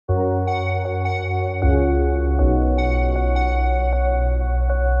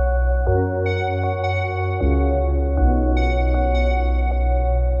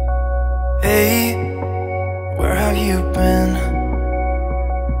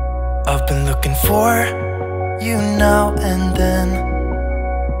I've been looking for you now and then,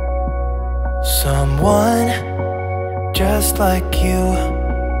 someone just like you,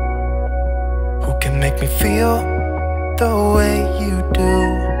 who can make me feel the way you do.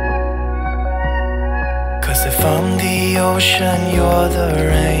 'Cause if I'm the ocean, you're the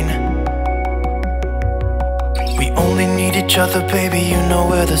rain. We only need each other, baby, you know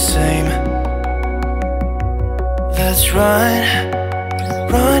we're the same. Let's run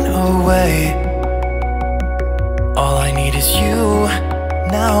away. All I need is you,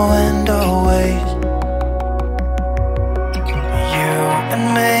 now and always. You and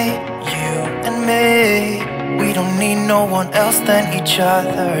me, we don't need no one else than each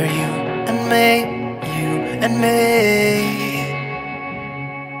other. You and me,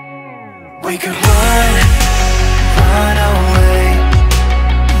 we could run away.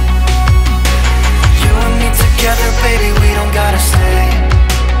 You and me together, baby, we don't gotta stay.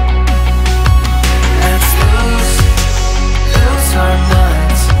 Let's lose our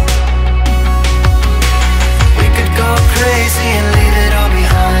minds. We could go crazy and leave it all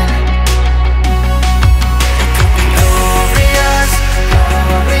behind. It could be glorious,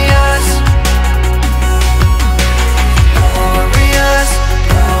 glorious, glorious,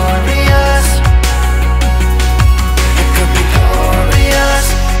 glorious. It could be glorious,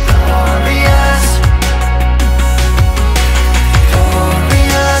 glorious,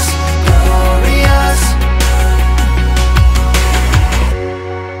 glorious, glorious.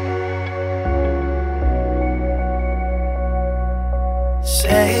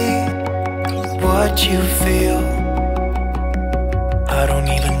 Say what you feel. I don't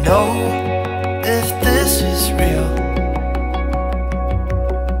even know if this is real.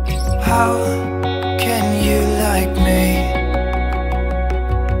 How can you like me?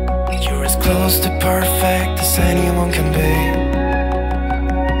 You're as close to perfect as anyone can be.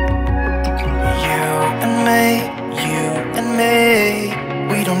 You and me,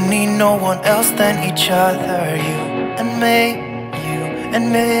 we don't need no one else than each other. You and me,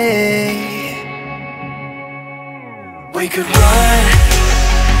 we could run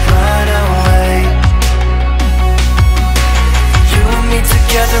away. You and me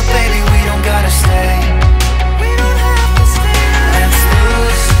together, baby, we don't gotta stay. We don't have to stay. Let's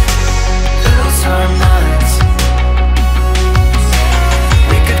lose our minds.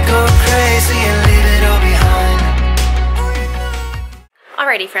 We could go crazy and leave it all behind.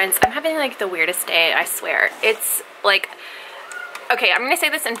 Alrighty friends, I'm having like the weirdest day, I swear. It's like, okay, I'm gonna say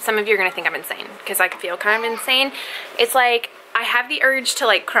this and some of you are gonna think I'm insane because I feel kind of insane. It's like I have the urge to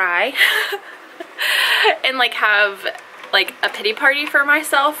like cry and like have like a pity party for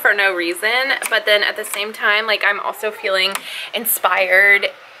myself for no reason, but then at the same time like I'm also feeling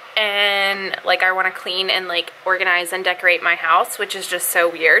inspired and like I want to clean and like organize and decorate my house, which is just so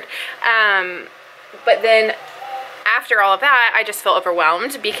weird. But then after all of that I just feel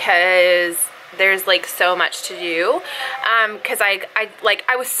overwhelmed because there's like so much to do, because I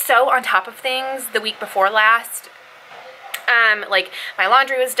was so on top of things the week before last. Like my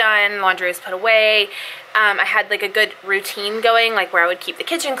laundry was done, laundry was put away. I had like a good routine going, like where I would keep the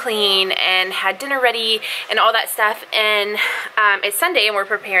kitchen clean and had dinner ready and all that stuff. And it's Sunday and we're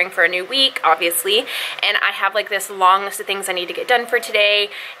preparing for a new week, obviously. And I have like this long list of things I need to get done for today,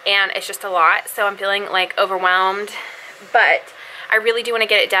 and it's just a lot. So I'm feeling like overwhelmed, but I really do want to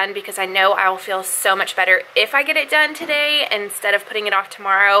get it done because I know I will feel so much better if I get it done today instead of putting it off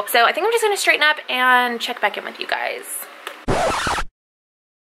tomorrow. So I think I'm just going to straighten up and check back in with you guys.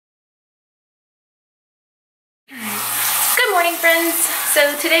 Good morning friends.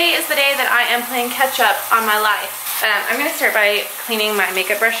 So today is the day that I am playing catch up on my life. I'm going to start by cleaning my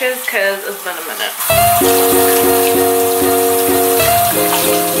makeup brushes because it's been a minute.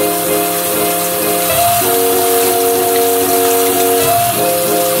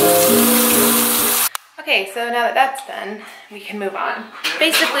 Okay, so now that that's done, we can move on.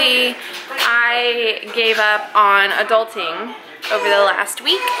 Basically, I gave up on adulting over the last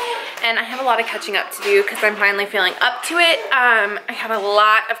week, and I have a lot of catching up to do because I'm finally feeling up to it. I have a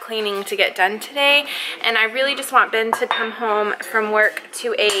lot of cleaning to get done today, and I really just want Ben to come home from work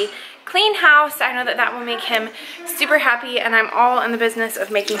to a clean house. I know that that will make him super happy, and I'm all in the business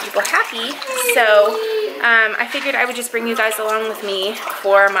of making people happy. So I figured I would just bring you guys along with me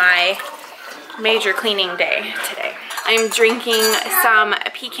for my major cleaning day today. I'm drinking some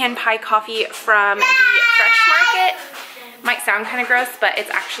pecan pie coffee from the Fresh Market. Might sound kind of gross, but it's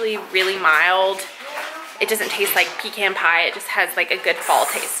actually really mild it doesn't taste like pecan pie. It just has like a good fall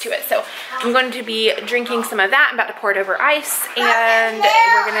taste to it. So I'm going to be drinking some of that. I'm about to pour it over ice, and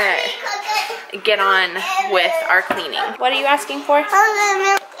we're gonna get on with our cleaning. What are you asking for?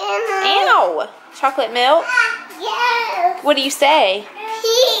 Ow! Chocolate milk? Yes. What do you say?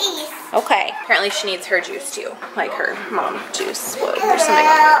 Please. Okay. Apparently she needs her juice too, like her mom juice. Whoa, there's something on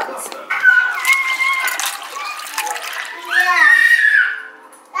my hands.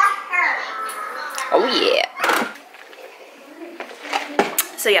 Oh yeah.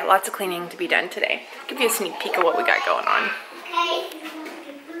 So yeah, lots of cleaning to be done today. I'll give you a sneak peek of what we got going on. Okay.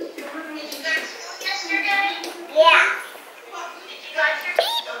 Yeah.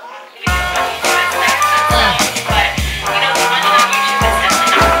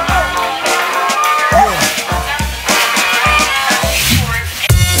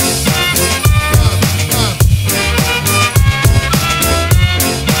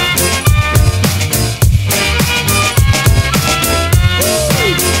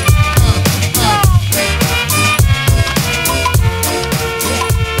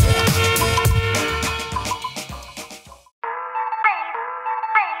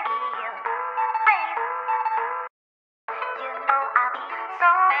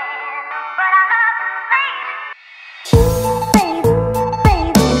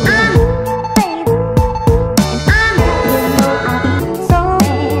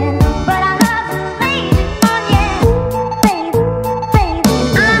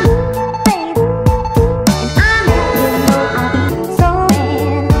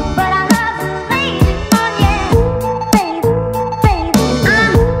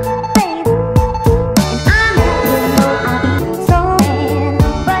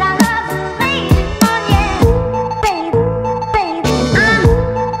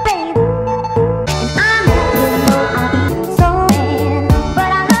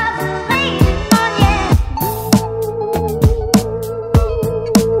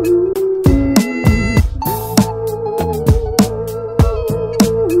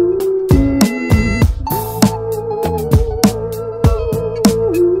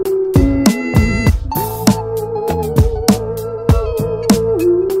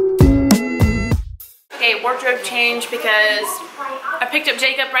 Wardrobe change because I picked up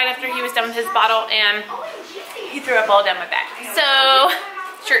Jacob right after he was done with his bottle and he threw up all down my back. So,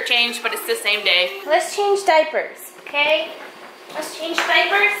 shirt change, but it's the same day. Let's change diapers, okay? Let's change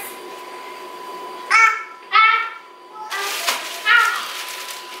diapers.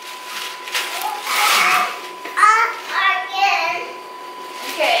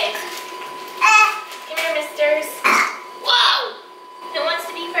 Okay. Come here, misters. Whoa! Who wants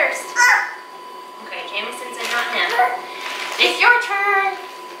to be first? Okay, Jameson's and not him. It's your turn.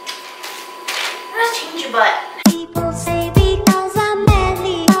 Let's change your butt. People say because I'm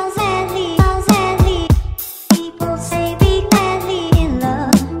madly, people say because in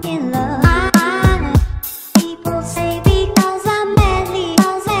love, people say because I'm madly,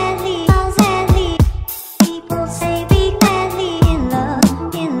 people say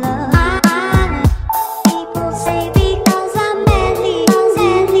because in love, people say because I'm madly, people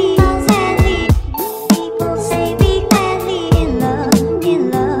say because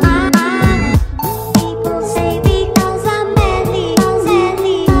in love, people say because I'm madly,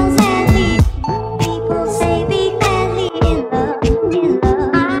 people say because in love.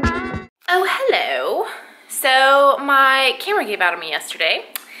 Oh, hello. So my camera gave out on me yesterday.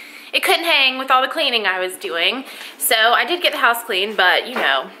 It couldn't hang with all the cleaning I was doing. So I did get the house clean, but you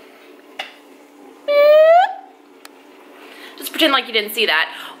know. Just pretend like you didn't see that.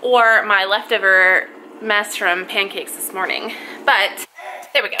 Or my leftover mess from pancakes this morning. But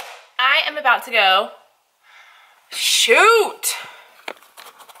there we go. I am about to go. Shoot!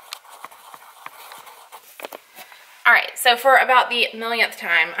 Alright, so for about the millionth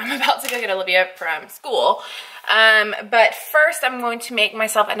time, I'm about to go get Olivia from school. But first I'm going to make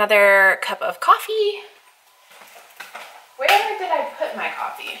myself another cup of coffee. Where did I put my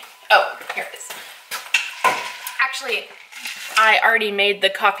coffee? Oh, here it is. Actually, I already made the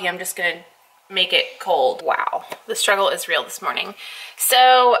coffee. I'm just gonna make it cold. Wow, the struggle is real this morning.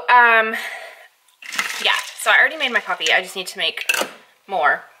 So, yeah, so I already made my coffee. I just need to make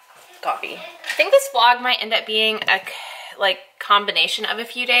more coffee. I think this vlog might end up being a combination of a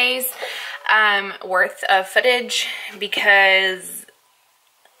few days worth of footage because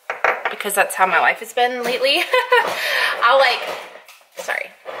that's how my life has been lately.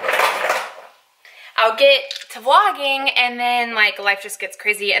 I'll get to vlogging and then life just gets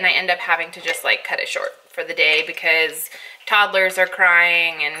crazy and I end up having to just cut it short for the day because toddlers are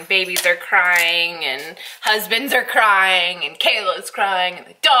crying and babies are crying and husbands are crying and Kayla's crying and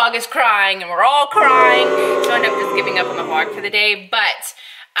the dog is crying and we're all crying. So I end up just giving up on the vlog for the day, but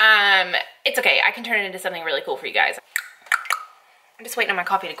it's okay. I can turn it into something really cool for you guys. I'm just waiting on my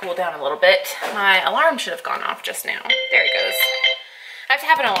coffee to cool down a little bit. My alarm should have gone off just now. There it goes. I have to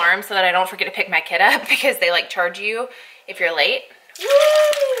have an alarm so that I don't forget to pick my kid up because they like charge you if you're late.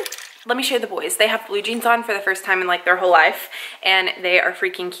 Woo! Let me show the boys. They have blue jeans on for the first time in like their whole life and they are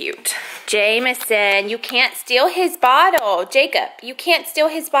freaking cute. Jameson, you can't steal his bottle. Jacob, you can't steal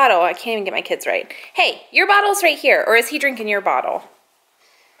his bottle. I can't even get my kids right. Hey, your bottle's right here, or is he drinking your bottle?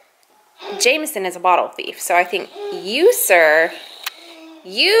 Jameson is a bottle thief, so I think you, sir,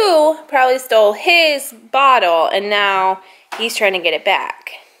 you probably stole his bottle and now he's trying to get it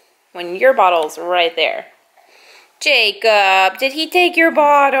back when your bottle's right there. Jacob, did he take your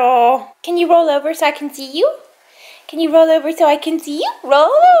bottle? Can you roll over so I can see you? Can you roll over so I can see you? Roll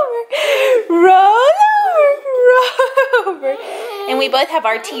over, roll over, roll over. And we both have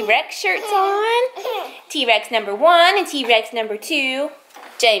our T-Rex shirts on. T-Rex number 1 and T-Rex number 2.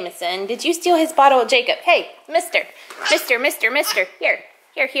 Jameson, did you steal his bottle? Jacob, hey, mister.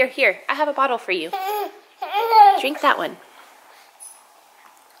 Here. I have a bottle for you. Drink that one.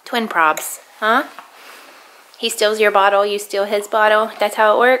 Twin probs, huh? He steals your bottle, you steal his bottle. That's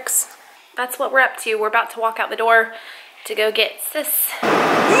how it works. That's what we're up to. We're about to walk out the door to go get sis.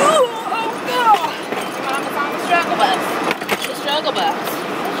 Oh no! Mama's on the struggle bus. The struggle bus.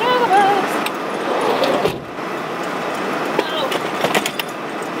 The struggle bus. Oh.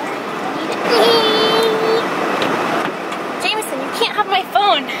 Jameson, you can't have my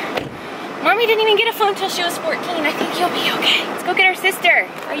phone. Mommy didn't even get a phone until she was 14. I think you'll be okay. Let's go get our sister.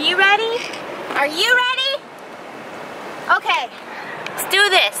 Are you ready? Are you ready? Okay, let's do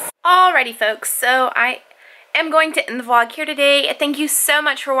this. Alrighty folks, so I am going to end the vlog here today. Thank you so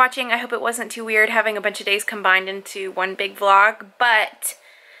much for watching. I hope it wasn't too weird having a bunch of days combined into one big vlog, but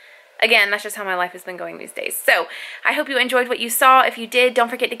again, that's just how my life has been going these days. So I hope you enjoyed what you saw. If you did, don't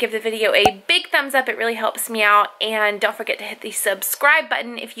forget to give the video a big thumbs up. It really helps me out. And don't forget to hit the subscribe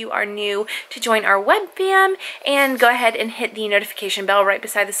button if you are new to join our web fam. And go ahead and hit the notification bell right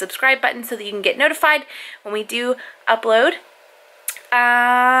beside the subscribe button so that you can get notified when we do upload.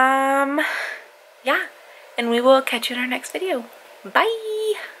 Yeah. And we will catch you in our next video.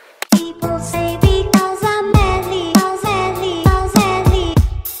 Bye! People say